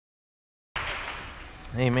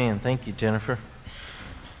Amen. Thank you, Jennifer.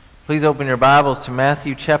 Please open your Bibles to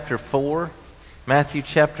Matthew chapter 4. Matthew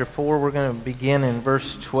chapter 4, we're going to begin in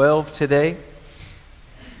verse 12 today.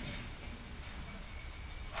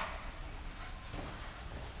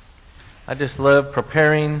 I just love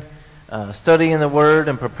preparing, studying the Word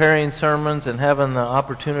and preparing sermons and having the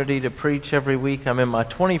opportunity to preach every week. I'm in my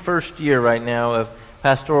 21st year right now of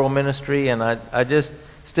pastoral ministry, and I just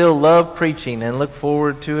still love preaching and look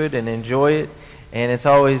forward to it and enjoy it. And it's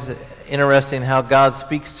always interesting how God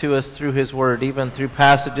speaks to us through His Word, even through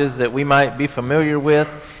passages that we might be familiar with.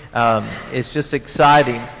 It's just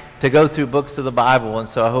exciting to go through books of the Bible, and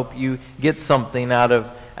so I hope you get something out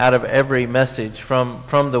of every message from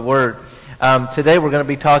the Word. Today we're going to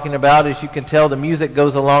be talking about, as you can tell, the music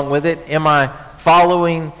goes along with it. Am I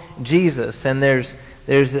following Jesus? And there's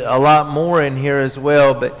a lot more in here as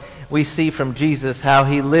well, but we see from Jesus how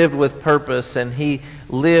He lived with purpose and He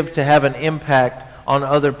lived to have an impact on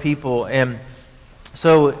other people. And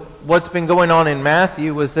so what's been going on in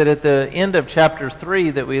Matthew was that at the end of chapter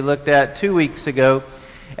 3 that we looked at 2 weeks ago,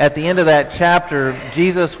 at the end of that chapter,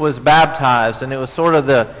 Jesus was baptized, and it was sort of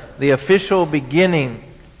the official beginning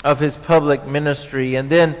of His public ministry. And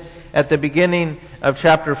then at the beginning of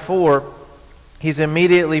chapter 4, He's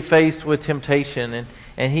immediately faced with temptation,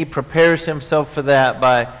 and He prepares Himself for that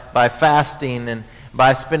by fasting and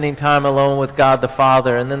by spending time alone with God the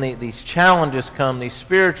Father. And then these challenges come, these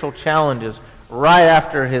spiritual challenges, right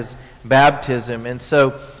after His baptism. And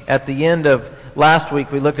so at the end of last week,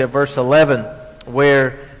 we looked at verse 11,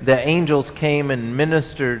 where the angels came and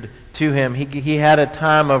ministered to Him. He had a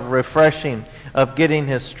time of refreshing, of getting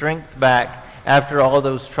his strength back after all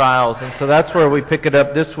those trials. And so that's where we pick it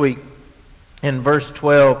up this week in verse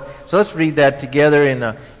 12. So let's read that together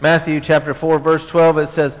in Matthew chapter 4, verse 12. It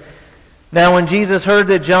says, "Now when Jesus heard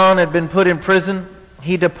that John had been put in prison,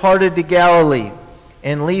 He departed to Galilee.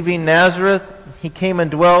 And leaving Nazareth, He came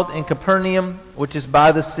and dwelt in Capernaum, which is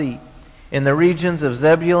by the sea, in the regions of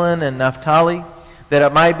Zebulun and Naphtali, that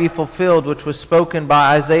it might be fulfilled which was spoken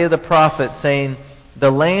by Isaiah the prophet, saying,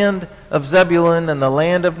 The land of Zebulun and the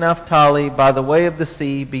land of Naphtali, by the way of the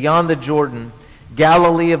sea, beyond the Jordan,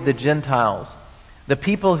 Galilee of the Gentiles. The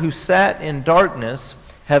people who sat in darkness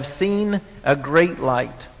have seen a great light.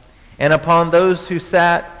 And upon those who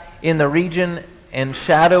sat in the region and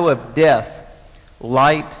shadow of death,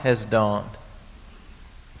 light has dawned."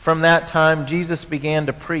 From that time, Jesus began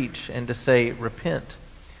to preach and to say, "Repent,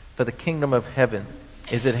 for the kingdom of heaven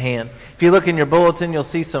is at hand." If you look in your bulletin, you'll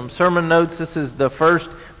see some sermon notes. This is the first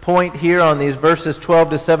point here on these verses 12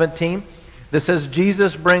 to 17. This says,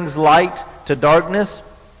 Jesus brings light to darkness,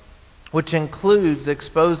 which includes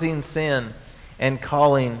exposing sin and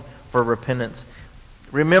calling for repentance.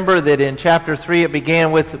 Remember that in chapter 3 it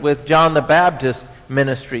began with John the Baptist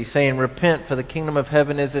ministry, saying, "Repent, for the kingdom of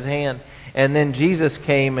heaven is at hand." And then Jesus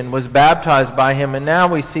came and was baptized by Him. And now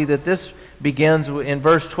we see that this begins in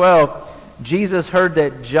verse 12. Jesus heard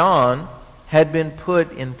that John had been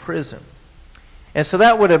put in prison. And so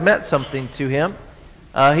that would have meant something to Him.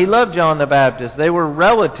 He loved John the Baptist. They were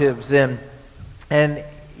relatives. And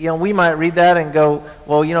we might read that and go,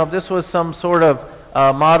 well, if this was some sort of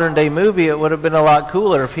modern day movie, it would have been a lot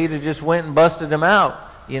cooler if He'd have just went and busted him out,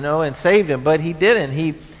 and saved him. But He didn't.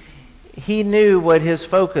 He knew what His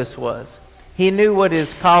focus was. He knew what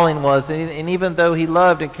His calling was. And even though He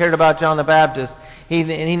loved and cared about John the Baptist, he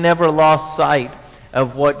never lost sight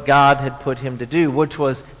of what God had put Him to do, which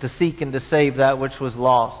was to seek and to save that which was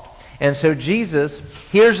lost. And so Jesus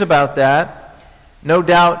hears about that, no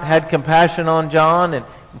doubt had compassion on John and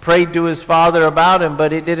prayed to His Father about him,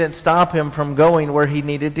 but it didn't stop Him from going where He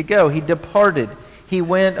needed to go. He departed. He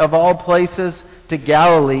went, of all places, to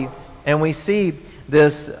Galilee, and we see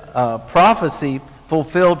this prophecy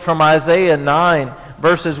fulfilled from Isaiah 9,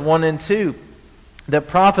 verses 1 and 2, that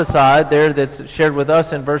prophesied there, that's shared with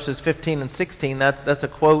us in verses 15 and 16. That's a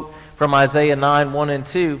quote from Isaiah 9, 1 and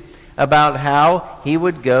 2, about how He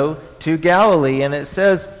would go to Galilee. And it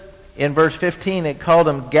says in verse 15, it called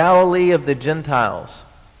Him Galilee of the Gentiles,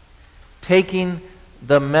 taking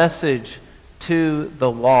the message to the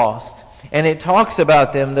lost. And it talks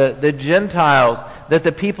about them, the Gentiles, that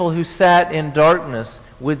the people who sat in darkness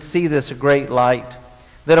would see this great light.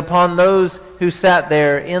 That upon those who sat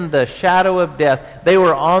there in the shadow of death, they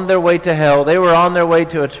were on their way to hell. They were on their way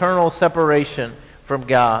to eternal separation from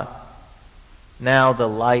God. Now the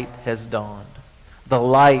light has dawned. The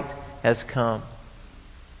light has come.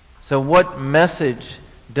 So what message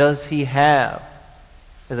does He have?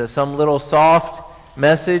 Is it some little soft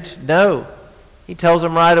message? No. He tells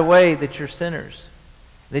them right away that you're sinners,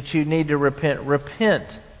 that you need to repent. Repent,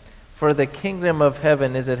 for the kingdom of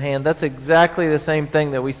heaven is at hand. That's exactly the same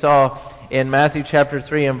thing that we saw in Matthew chapter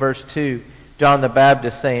 3 and verse 2. John the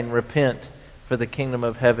Baptist saying, repent, for the kingdom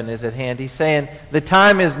of heaven is at hand. He's saying the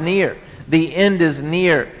time is near. The end is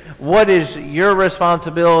near. What is your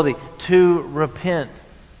responsibility? To repent,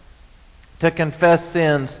 to confess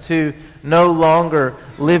sins, to no longer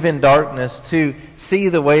live in darkness, to see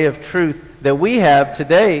the way of truth that we have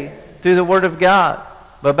today through the Word of God.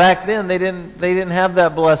 But back then they didn't have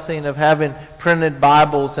that blessing of having printed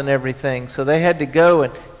Bibles and everything. So they had to go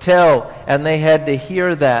and tell, and they had to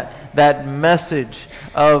hear that message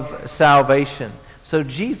of salvation. So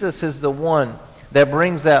Jesus is the one that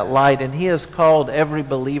brings that light, and He has called every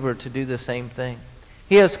believer to do the same thing.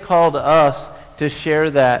 He has called us to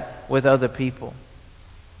share that with other people.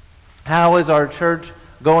 How is our church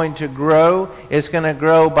going to grow? It's going to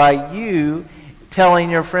grow by you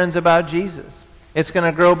telling your friends about Jesus. It's going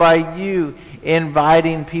to grow by you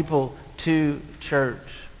inviting people to church.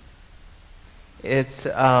 That's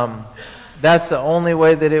the only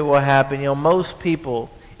way that it will happen. You know, most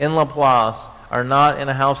people in LaPlace are not in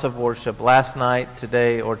a house of worship last night,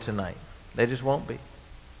 today, or tonight. They just won't be.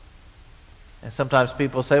 And sometimes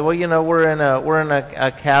people say, well, you know, we're in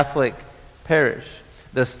a Catholic parish.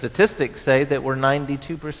 The statistics say that we're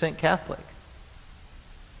 92% Catholic.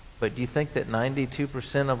 But do you think that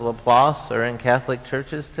 92% of LaPlace are in Catholic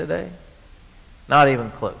churches today? Not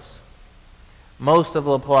even close. Most of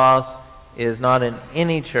LaPlace is not in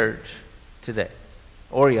any church today,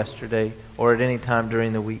 or yesterday, or at any time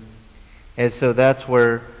during the week. And so that's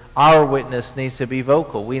where our witness needs to be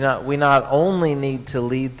vocal. We not only need to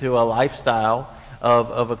lead through a lifestyle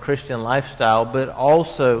of a Christian lifestyle, but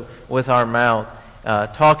also with our mouth.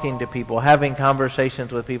 Talking to people, having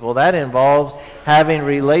conversations with people. That involves having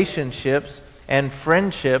relationships and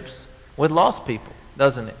friendships with lost people,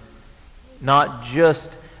 doesn't it? Not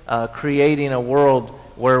just creating a world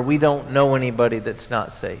where we don't know anybody that's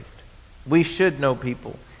not saved. We should know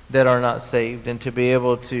people that are not saved, and to be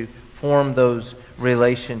able to form those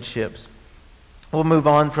relationships. We'll move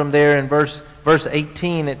on from there. In verse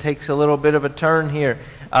 18, it takes a little bit of a turn here.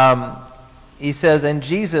 He says, and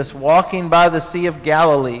Jesus, walking by the Sea of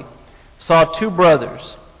Galilee, saw two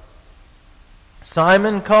brothers,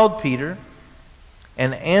 Simon called Peter,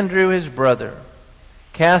 and Andrew his brother,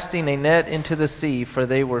 casting a net into the sea, for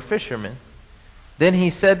they were fishermen. Then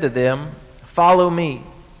he said to them, follow me,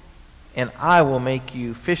 and I will make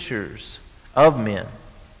you fishers of men.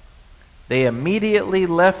 They immediately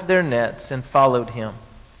left their nets and followed him.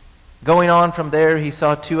 Going on from there, he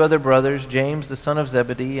saw two other brothers, James the son of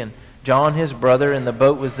Zebedee, and John his brother, in the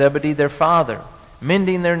boat with Zebedee their father,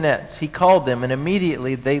 mending their nets. He called them, and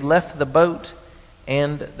immediately they left the boat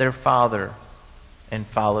and their father and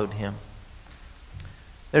followed him.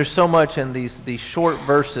 There's so much in these short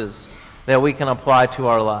verses that we can apply to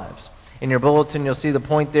our lives. In your bulletin, you'll see the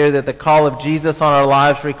point there that the call of Jesus on our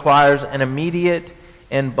lives requires an immediate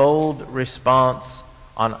and bold response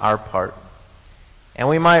on our part. And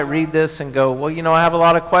we might read this and go, well, you know, I have a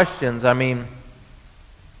lot of questions. I mean,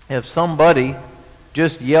 if somebody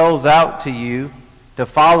just yells out to you to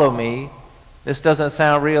follow me, this doesn't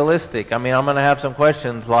sound realistic. I mean, I'm going to have some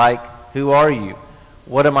questions like, who are you?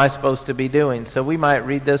 What am I supposed to be doing? So we might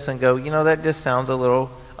read this and go, you know, that just sounds a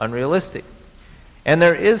little unrealistic. And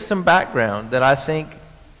there is some background that I think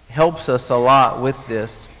helps us a lot with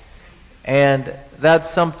this. And that's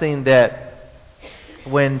something that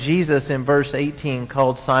when Jesus in verse 18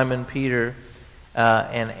 called Simon Peter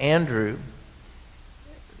and Andrew,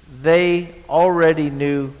 they already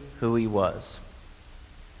knew who he was.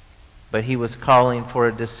 But he was calling for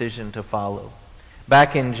a decision to follow.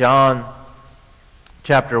 Back in John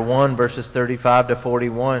chapter 1, verses 35 to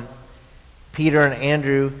 41, Peter and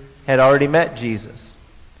Andrew had already met Jesus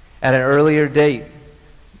at an earlier date.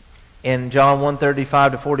 In John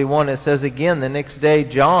 1:35 to 41, it says again, the next day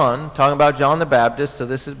John, talking about John the Baptist, so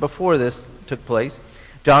this is before this took place,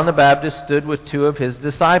 John the Baptist stood with two of his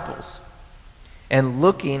disciples. And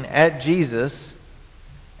looking at Jesus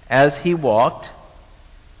as he walked,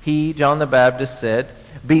 he, John the Baptist, said,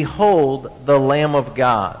 behold the Lamb of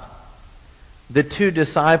God. The two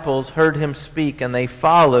disciples heard him speak, and they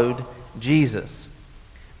followed Jesus.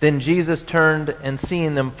 Then Jesus turned, and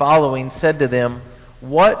seeing them following, said to them,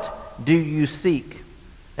 what do you seek?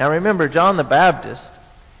 Now remember, John the Baptist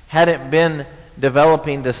hadn't been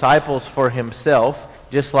developing disciples for himself,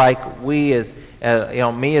 just like we as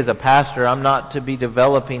me as a pastor, I'm not to be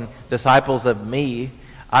developing disciples of me.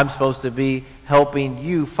 I'm supposed to be helping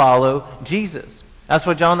you follow Jesus. That's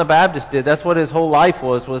what John the Baptist did. That's what his whole life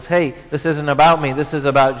was, hey, this isn't about me. This is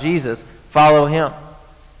about Jesus. Follow him.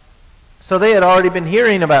 So they had already been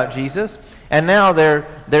hearing about Jesus, and now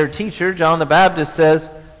their teacher, John the Baptist, says,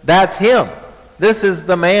 "That's him. This is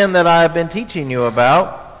the man that I've been teaching you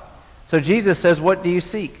about." So Jesus says, "What do you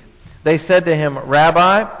seek?" They said to him,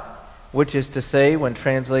 "Rabbi," which is to say, when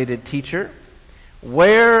translated, teacher,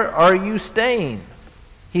 "where are you staying?"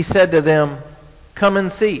 He said to them, "Come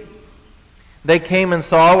and see." They came and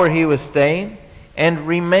saw where he was staying, and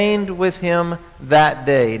remained with him that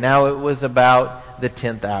day. Now it was about the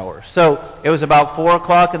 10th hour. So it was about 4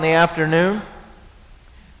 o'clock in the afternoon.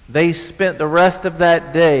 They spent the rest of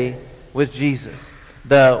that day with Jesus,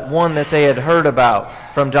 the one that they had heard about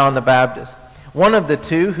from John the Baptist. One of the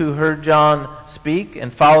two who heard John speak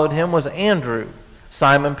and followed him was Andrew,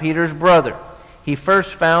 Simon Peter's brother. He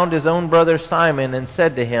first found his own brother Simon and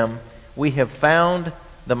said to him, "We have found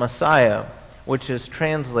the Messiah," which is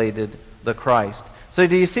translated the Christ. So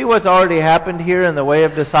do you see what's already happened here in the way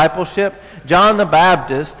of discipleship? John the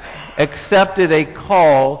Baptist accepted a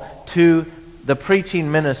call to the preaching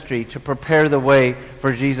ministry to prepare the way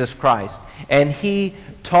for Jesus Christ. And he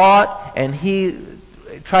taught and he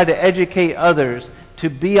tried to educate others to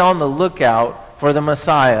be on the lookout for the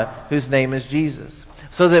Messiah, whose name is Jesus.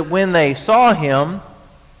 So that when they saw him,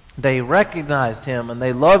 they recognized him and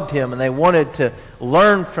they loved him and they wanted to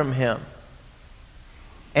learn from him.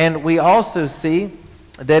 And we also see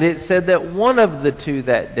that it said that one of the two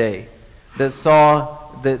that day that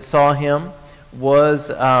saw him was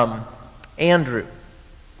Andrew.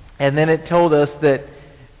 And then it told us that,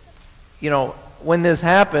 when this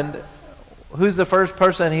happened, who's the first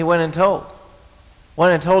person he went and told?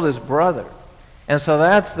 Went and told his brother. And so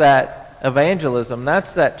that's that evangelism.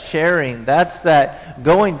 That's that sharing. That's that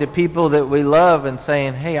going to people that we love and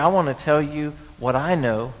saying, "Hey, I want to tell you what I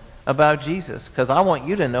know about Jesus because I want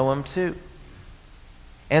you to know him too."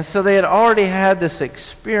 And so they had already had this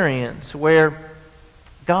experience where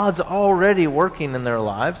God's already working in their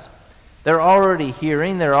lives. They're already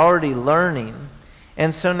hearing. They're already learning.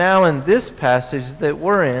 And so now in this passage that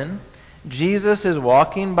we're in, Jesus is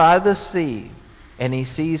walking by the sea and he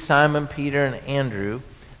sees Simon Peter and Andrew.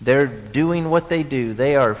 They're doing what they do.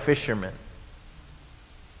 They are fishermen.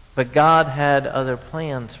 But God had other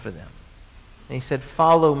plans for them. And he said,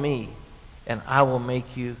 "Follow me and I will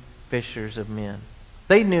make you fishers of men."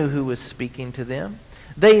 They knew who was speaking to them.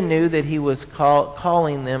 They knew that he was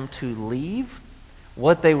calling them to leave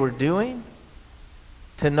what they were doing,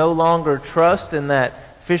 to no longer trust in that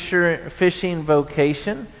fishing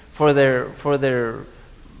vocation for their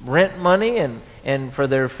rent money and for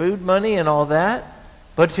their food money and all that,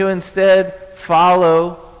 but to instead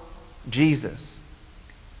follow Jesus.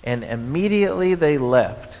 And immediately they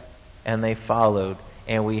left and they followed,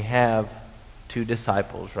 and we have two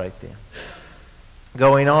disciples right there.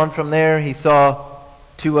 Going on from there, he saw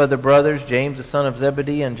two other brothers, James the son of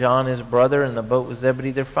Zebedee and John his brother, in the boat with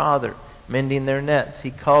Zebedee their father, mending their nets. He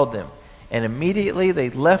called them. And immediately they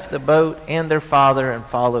left the boat and their father and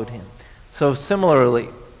followed him. So similarly,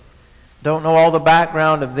 don't know all the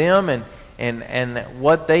background of them and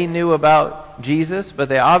what they knew about Jesus, but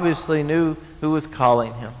they obviously knew who was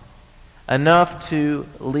calling him. Enough to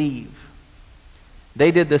leave.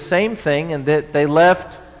 They did the same thing in that they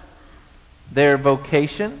left their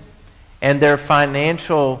vocation and their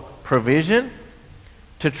financial provision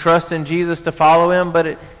to trust in Jesus, to follow him, but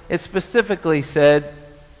it specifically said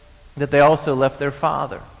that they also left their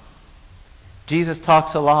father. Jesus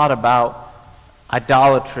talks a lot about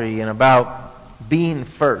idolatry and about being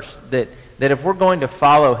first, that if we're going to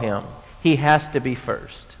follow him, he has to be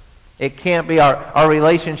first. It can't be our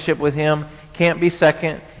relationship with him can't be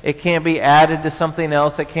second. It can't be added to something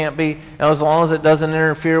else. It can't be, as long as it doesn't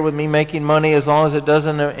interfere with me making money, as long as it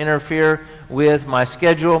doesn't interfere with my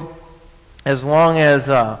schedule, as long as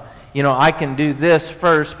I can do this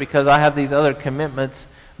first because I have these other commitments,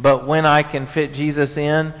 but when I can fit Jesus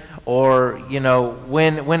in, or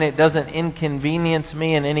when it doesn't inconvenience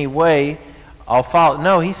me in any way, I'll follow.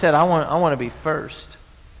 No, he said, I want to be first.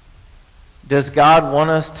 Does God want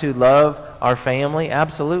us to love our family?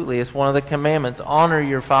 Absolutely. It's one of the commandments. Honor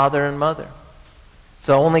your father and mother. It's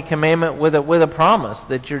the only commandment with a promise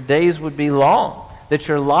that your days would be long, that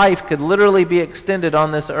your life could literally be extended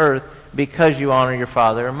on this earth because you honor your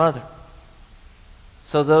father and mother.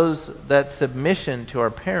 So that submission to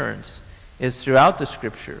our parents is throughout the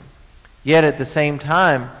Scripture. Yet at the same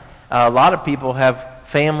time, a lot of people have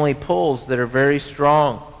family pulls that are very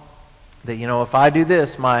strong. That, if I do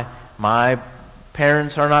this, my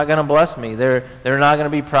parents are not going to bless me. They're not going to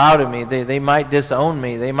be proud of me. They might disown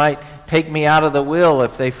me. They might take me out of the will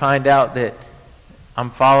if they find out that I'm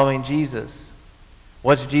following Jesus.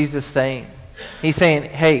 What's Jesus saying? He's saying,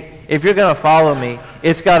 hey, if you're going to follow me,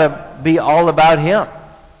 it's got to be all about him.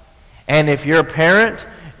 And if your parent,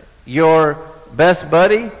 your best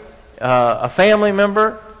buddy, a family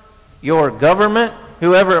member, your government,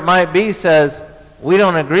 whoever it might be, says, we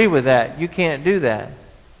don't agree with that, you can't do that,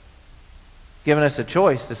 giving us a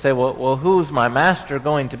choice to say, well, who's my master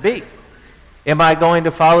going to be? Am I going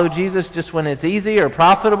to follow Jesus just when it's easy or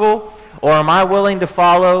profitable? Or am I willing to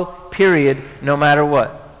follow, period, no matter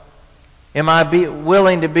what? Am I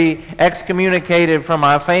willing to be excommunicated from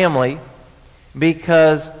my family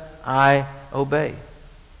because I obey?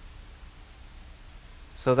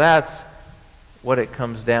 So that's what it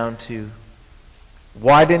comes down to.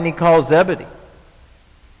 Why didn't he call Zebedee?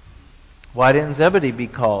 Why didn't Zebedee be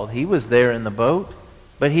called? He was there in the boat,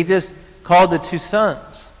 but he just called the two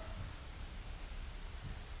sons.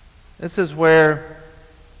 This is where,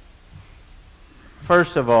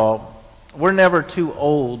 first of all, we're never too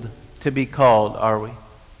old to be called, are we?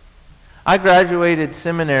 I graduated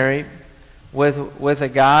seminary with a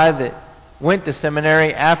guy that went to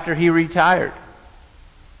seminary after he retired.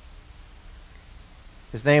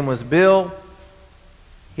 His name was Bill.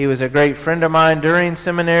 He was a great friend of mine during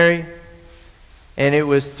seminary, and it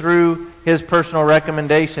was through his personal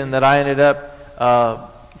recommendation that I ended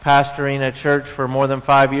up pastoring a church for more than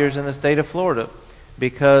 5 years in the state of Florida,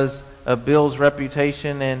 because of Bill's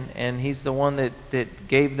reputation, and he's the one that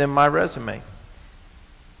gave them my resume.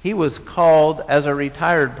 He was called as a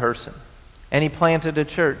retired person, and he planted a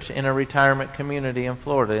church in a retirement community in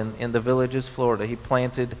Florida, in the Villages, Florida. He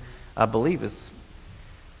planted, I believe it's,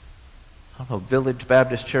 I don't know, Village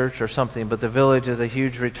Baptist Church or something, but the Village is a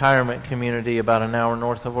huge retirement community about an hour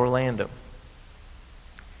north of Orlando.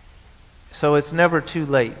 So it's never too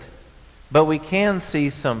late. But we can see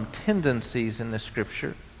some tendencies in the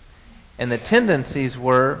Scripture. And the tendencies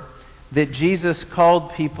were that Jesus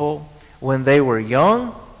called people when they were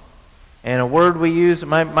young, and a word we use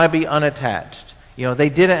might be unattached. You know, they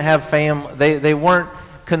didn't have family. They weren't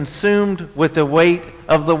consumed with the weight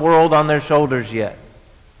of the world on their shoulders yet.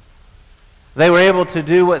 They were able to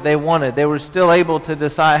do what they wanted. They were still able to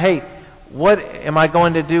decide, hey, what am I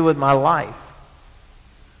going to do with my life?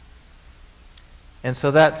 And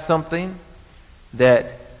so that's something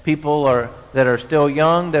that people that are still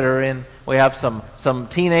young, that are in, we have some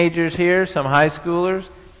teenagers here, some high schoolers.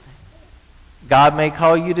 God may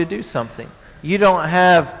call you to do something. You don't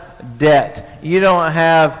have debt. You don't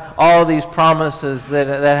have all these promises that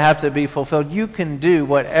have to be fulfilled. You can do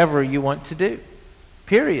whatever you want to do.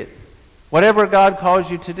 Period. Whatever God calls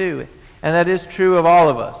you to do. And that is true of all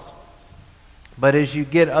of us. But as you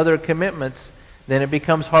get other commitments, then it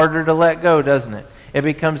becomes harder to let go, doesn't it? It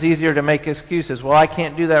becomes easier to make excuses. Well, I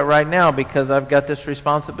can't do that right now because I've got this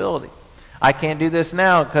responsibility. I can't do this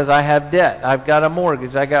now because I have debt. I've got a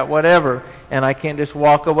mortgage. I got whatever, and I can't just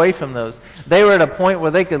walk away from those. They were at a point where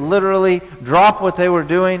they could literally drop what they were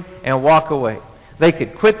doing and walk away. They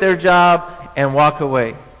could quit their job and walk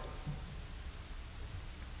away.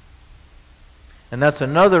 And that's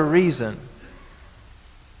another reason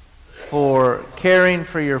for caring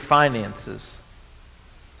for your finances,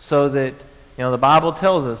 so that, you know, the Bible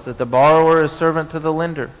tells us that the borrower is servant to the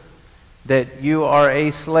lender, that you are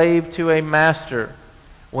a slave to a master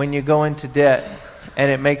when you go into debt,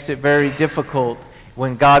 and it makes it very difficult.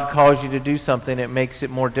 When God calls you to do something, it makes it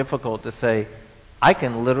more difficult to say, I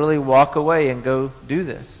can literally walk away and go do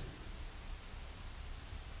this.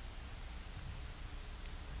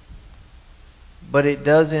 But it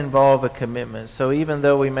does involve a commitment. So even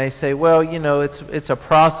though we may say, well, you know, it's a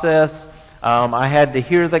process. I had to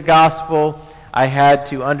hear the gospel. I had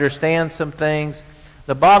to understand some things.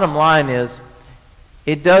 The bottom line is,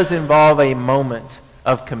 it does involve a moment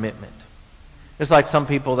of commitment. It's like some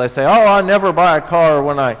people, they say, oh, I never buy a car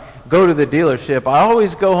when I go to the dealership. I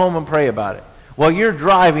always go home and pray about it. Well, you're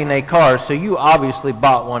driving a car, so you obviously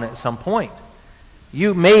bought one at some point.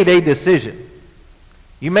 You made a decision.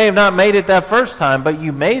 You may have not made it that first time, but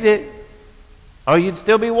you made it, or you'd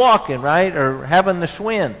still be walking, right? Or having the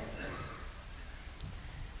Schwinn.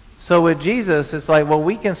 So with Jesus, it's like, well,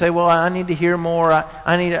 we can say, well, I need to hear more.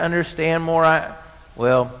 I need to understand more.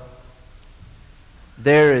 Well,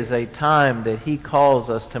 there is a time that He calls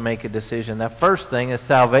us to make a decision. That first thing is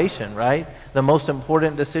salvation, right? The most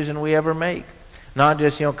important decision we ever make. Not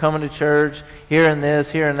just, you know, coming to church, hearing this,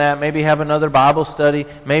 hearing that, maybe have another Bible study,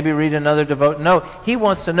 maybe read another devotion. No, He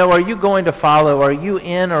wants to know, are you going to follow? Are you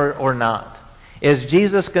in or not? Is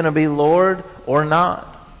Jesus going to be Lord or not?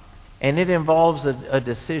 And it involves a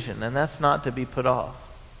decision, and that's not to be put off.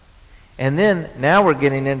 And then, now we're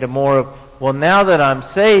getting into more of, well, now that I'm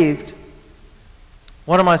saved,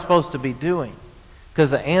 what am I supposed to be doing? Because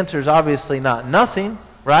the answer is obviously not nothing.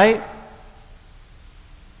 right?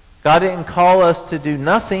 God didn't call us to do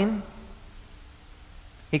nothing.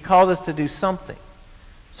 He called us to do something.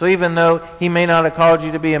 So even though He may not have called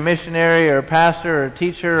you to be a missionary or a pastor or a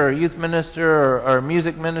teacher or a youth minister or a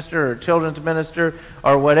music minister or a children's minister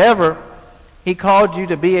or whatever, He called you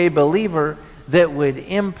to be a believer that would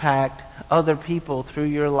impact other people through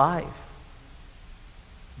your life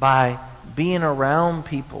by being around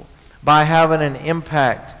people, by having an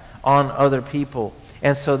impact on other people.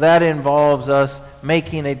 And so that involves us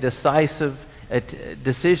making a decisive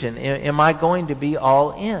decision. Am I going to be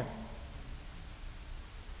all in?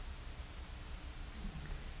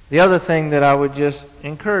 The other thing that I would just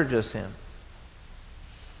encourage us in.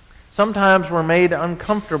 Sometimes we're made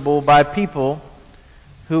uncomfortable by people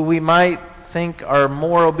who we might think are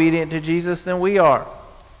more obedient to Jesus than we are.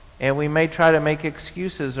 And we may try to make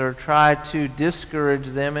excuses or try to discourage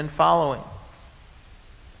them in following.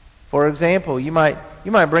 For example, you might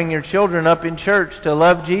bring your children up in church to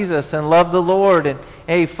love Jesus and love the Lord and,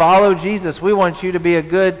 hey, follow Jesus. We want you to be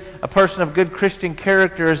a person of good Christian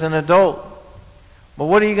character as an adult. But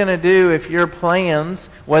what are you going to do if your plans,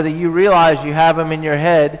 whether you realize you have them in your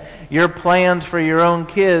head, your plans for your own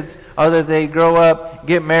kids are that they grow up,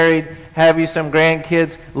 get married, have you some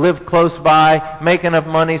grandkids, live close by, make enough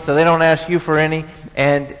money so they don't ask you for any,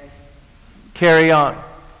 and carry on.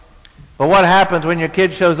 But what happens when your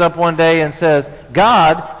kid shows up one day and says,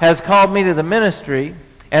 God has called me to the ministry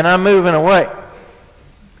and I'm moving away?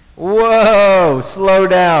 Whoa, slow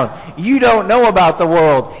down. You don't know about the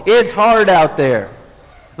world. It's hard out there.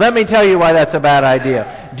 Let me tell you why that's a bad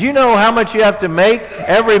idea. Do you know how much you have to make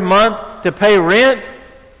every month to pay rent?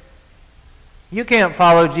 You can't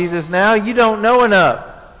follow Jesus now. You don't know enough.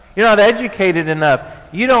 You're not educated enough.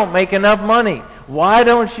 You don't make enough money. Why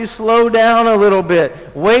don't you slow down a little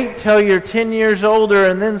bit? Wait till you're 10 years older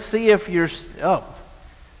and then see if you're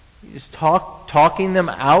just talking them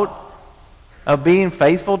out of being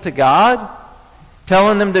faithful to God?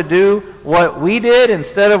 Telling them to do what we did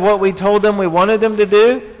instead of what we told them we wanted them to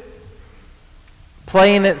do?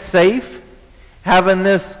 Playing it safe? Having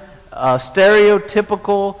this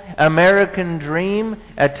stereotypical American dream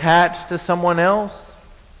attached to someone else?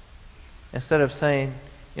 Instead of saying,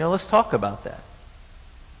 let's talk about that.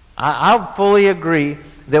 I fully agree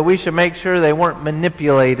that we should make sure they weren't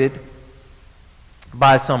manipulated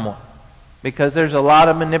by someone. Because there's a lot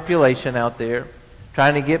of manipulation out there,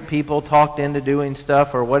 trying to get people talked into doing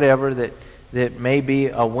stuff or whatever that may be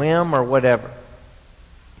a whim or whatever.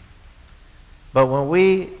 But when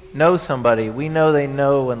we know somebody, we know they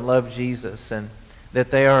know and love Jesus and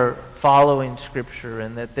that they are following Scripture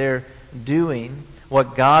and that they're doing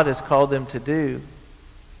what God has called them to do,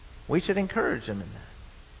 we should encourage them in that.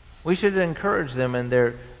 We should encourage them in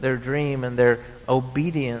their dream and their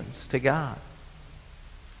obedience to God.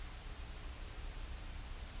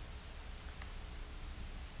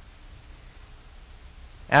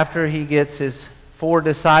 After he gets his 4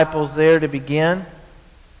 disciples there to begin,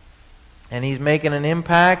 and he's making an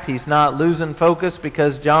impact, he's not losing focus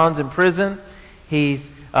because John's in prison. He's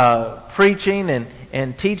preaching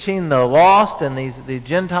and teaching the lost and the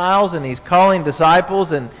Gentiles, and he's calling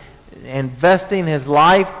disciples and investing his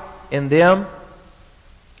life in them.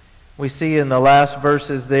 We see in the last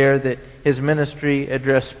verses there that his ministry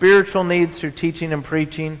addressed spiritual needs through teaching and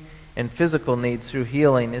preaching and physical needs through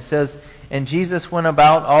healing. It says, and Jesus went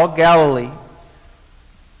about all Galilee,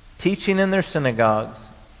 teaching in their synagogues,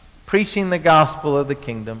 preaching the gospel of the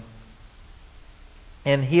kingdom,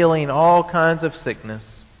 and healing all kinds of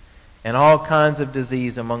sickness and all kinds of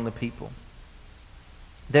disease among the people.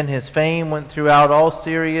 Then his fame went throughout all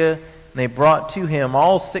Syria, and they brought to him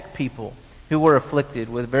all sick people who were afflicted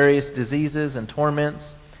with various diseases and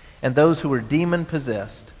torments, and those who were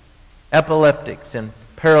demon-possessed, epileptics and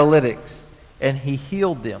paralytics, and he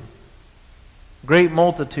healed them. Great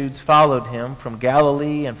multitudes followed him from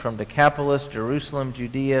Galilee and from Decapolis, Jerusalem,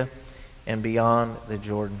 Judea, and beyond the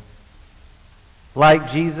Jordan.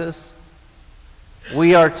 Like Jesus,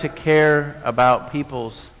 we are to care about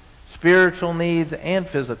people's spiritual needs and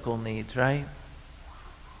physical needs, right?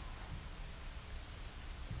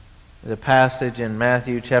 The passage in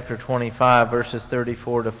Matthew chapter 25, verses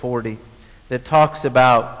 34 to 40, that talks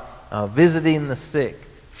about visiting the sick,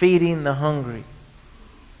 feeding the hungry,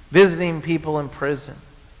 visiting people in prison.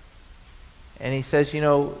 And he says,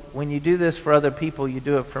 when you do this for other people, you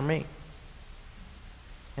do it for me.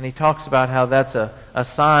 And he talks about how that's a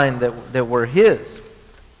sign that we're his.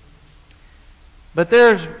 But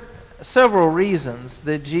there's several reasons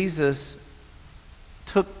that Jesus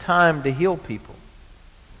took time to heal people.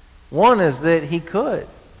 One is that he could.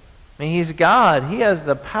 I mean, he's God. He has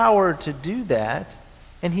the power to do that.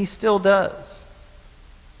 And He still does.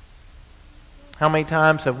 How many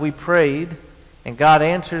times have we prayed and God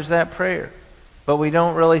answers that prayer? But we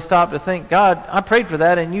don't really stop to think, God, I prayed for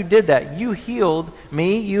that and you did that. You healed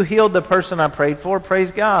me. You healed the person I prayed for. Praise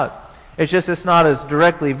God. It's just it's not as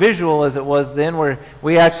directly visual as it was then, where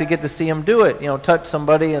we actually get to see Him do it. You know, touch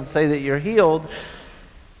somebody and say that you're healed.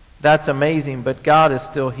 That's amazing. But God is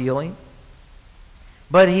still healing.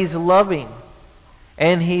 But He's loving.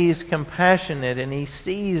 And He's compassionate. And He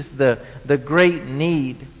sees the great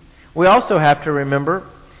need. We also have to remember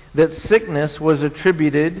that sickness was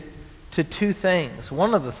attributed to two things.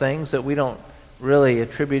 One of the things that we don't really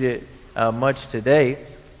attribute it much today,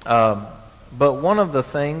 but one of the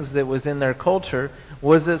things that was in their culture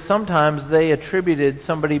was that sometimes they attributed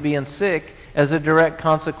somebody being sick as a direct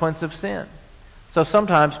consequence of sin. So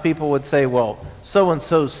sometimes people would say, well,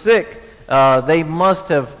 so-and-so's sick, they must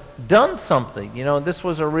have done something. You know, this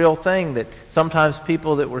was a real thing, that sometimes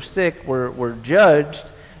people that were sick were judged,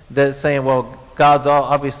 that saying, well, God's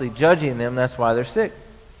obviously judging them, that's why they're sick.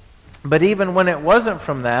 But even when it wasn't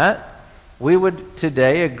from that, we would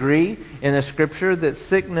today agree in the Scripture that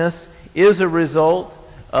sickness is a result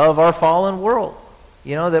of our fallen world.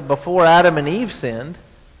 You know, that before Adam and Eve sinned,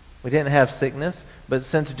 we didn't have sickness, but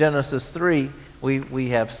since Genesis 3, we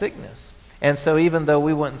have sickness. And so even though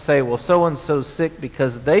we wouldn't say, well, so-and-so's sick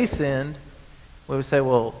because they sinned, we would say,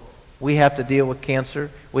 well, we have to deal with cancer,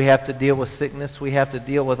 we have to deal with sickness, we have to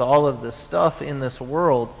deal with all of this stuff in this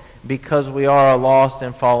world because we are a lost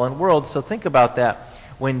and fallen world. So think about that.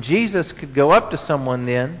 When Jesus could go up to someone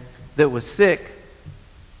then that was sick,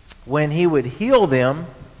 when He would heal them,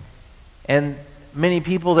 and many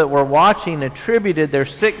people that were watching attributed their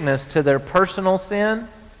sickness to their personal sin,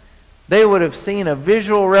 they would have seen a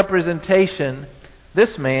visual representation.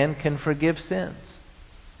 This man can forgive sins.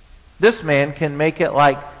 This man can make it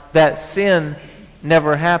like that sin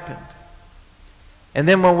never happened. And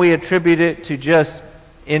then when we attribute it to just,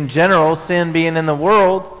 in general, sin being in the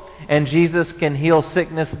world, and Jesus can heal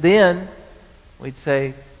sickness then, we'd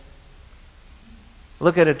say,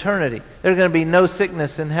 look at eternity. There's going to be no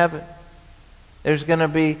sickness in heaven.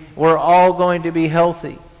 We're all going to be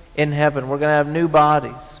healthy in heaven. We're going to have new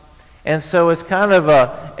bodies. And so it's kind of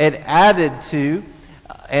it added to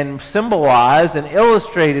and symbolized and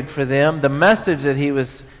illustrated for them the message that He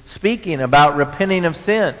was speaking about repenting of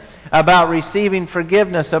sin, about receiving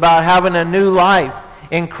forgiveness, about having a new life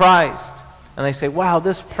in Christ. And they say, wow,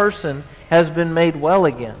 this person has been made well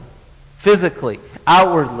again, physically,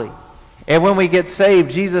 outwardly. And when we get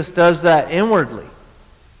saved, Jesus does that inwardly,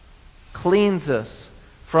 cleans us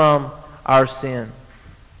from our sin.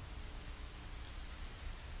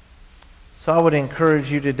 So I would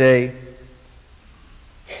encourage you today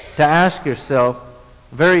to ask yourself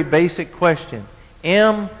a very basic question.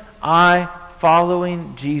 Am I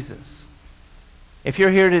following Jesus? If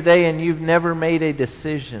you're here today and you've never made a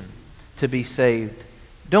decision to be saved,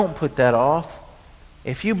 don't put that off.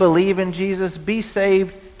 If you believe in Jesus, be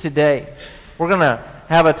saved today. We're going to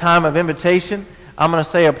have a time of invitation. I'm going to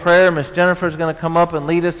say a prayer. Miss Jennifer is going to come up and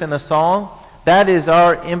lead us in a song. That is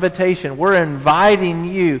our invitation. We're inviting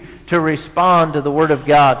you to respond to the Word of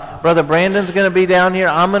God. Brother Brandon's going to be down here.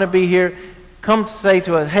 I'm going to be here. Come say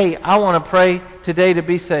to us, hey, I want to pray today to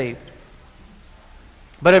be saved.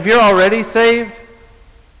 But if you're already saved,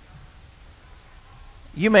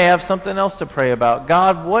 you may have something else to pray about.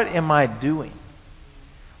 God, what am I doing?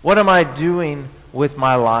 What am I doing with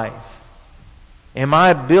my life? Am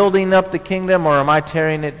I building up the kingdom or am I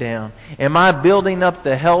tearing it down? Am I building up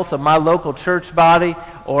the health of my local church body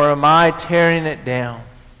or am I tearing it down?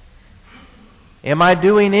 Am I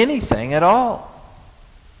doing anything at all?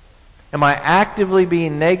 Am I actively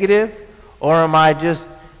being negative or am I just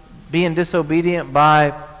being disobedient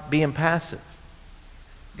by being passive?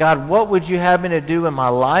 God, what would you have me to do in my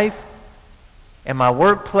life, in my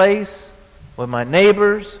workplace, with my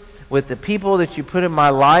neighbors, with the people that you put in my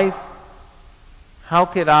life? How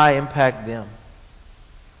could I impact them?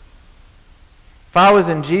 If I was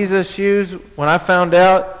in Jesus' shoes, when I found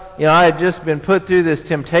out, I had just been put through this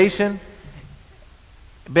temptation,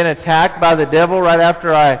 been attacked by the devil right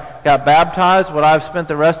after I got baptized, would I have spent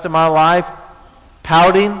the rest of my life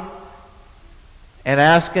pouting and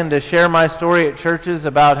asking to share my story at churches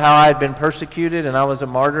about how I had been persecuted and I was a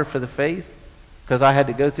martyr for the faith because I had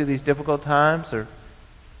to go through these difficult times? Or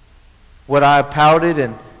would I have pouted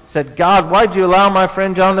and said, God, why'd you allow my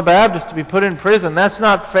friend John the Baptist to be put in prison? That's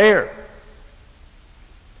not fair.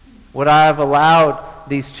 Would I have allowed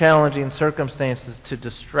these challenging circumstances to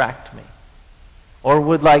distract me? Or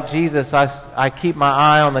would, like Jesus, I keep my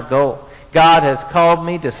eye on the goal? God has called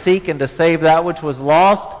me to seek and to save that which was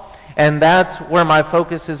lost, And that's where my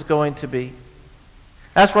focus is going to be.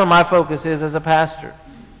 That's where my focus is as a pastor.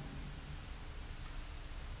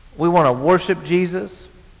 We want to worship Jesus.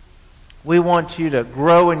 We want you to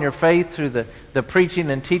grow in your faith through the preaching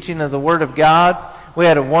and teaching of the Word of God. We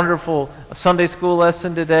had a wonderful Sunday school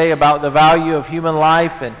lesson today about the value of human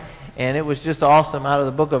life, and it was just awesome out of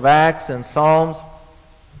the book of Acts and Psalms.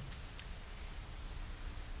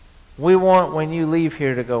 We want, when you leave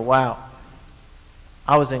here, to go, wow,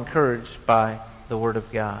 I was encouraged by the Word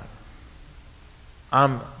of God.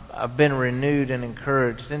 I've been renewed and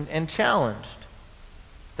encouraged and challenged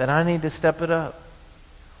that I need to step it up.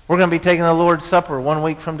 We're going to be taking the Lord's Supper 1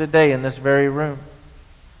 week from today in this very room.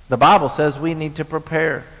 The Bible says we need to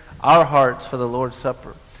prepare our hearts for the Lord's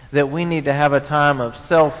Supper, that we need to have a time of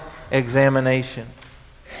self-examination.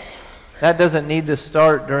 That doesn't need to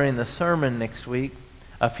start during the sermon next week,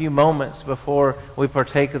 a few moments before we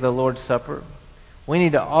partake of the Lord's Supper. We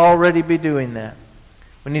need to already be doing that.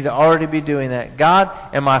 We need to already be doing that. God,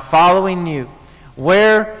 am I following you?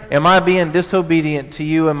 Where am I being disobedient to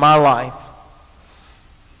you in my life?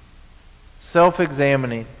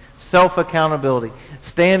 Self-examining, self-accountability,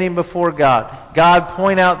 standing before God. God,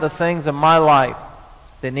 point out the things in my life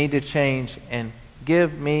that need to change and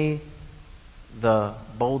give me the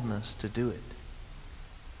boldness to do it.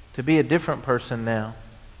 To be a different person now.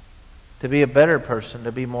 To be a better person,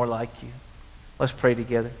 to be more like you. Let's pray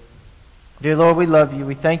together. Dear Lord, we love you.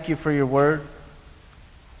 We thank you for your word.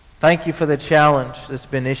 Thank you for the challenge that's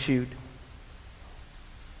been issued.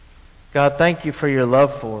 God, thank you for your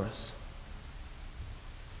love for us.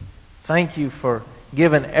 Thank you for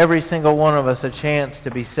giving every single one of us a chance to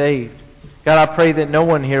be saved. God, I pray that no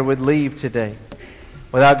one here would leave today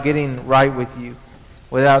without getting right with you,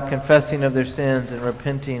 without confessing of their sins and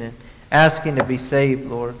repenting and asking to be saved,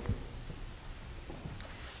 Lord.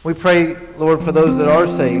 We pray, Lord, for those that are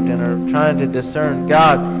saved and are trying to discern,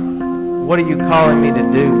 God, what are you calling me to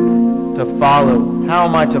do, to follow? How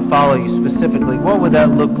am I to follow you specifically? What would that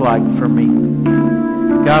look like for me?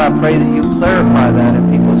 God, I pray that you clarify that in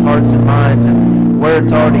people's hearts and minds, and where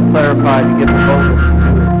it's already clarified, to give the boldness to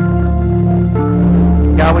do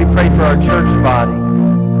it. God, we pray for our church body.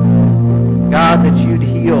 God, that you'd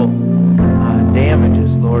heal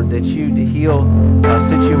damages, Lord, that you'd heal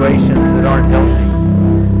situations that aren't healthy.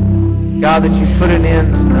 God, that you put an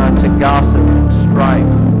end to gossip and strife.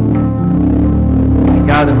 And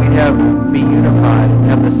God, that we'd be unified and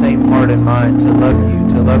have the same heart and mind to love you,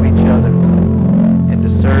 to love each other, and to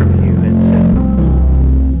serve you, and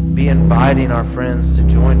to be inviting our friends to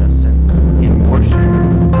join us in worship.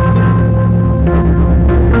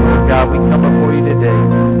 Lord God, we come before you today,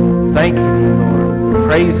 thanking you, Lord,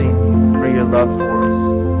 praising you for your love for us.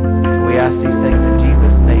 We ask these things in Jesus' name.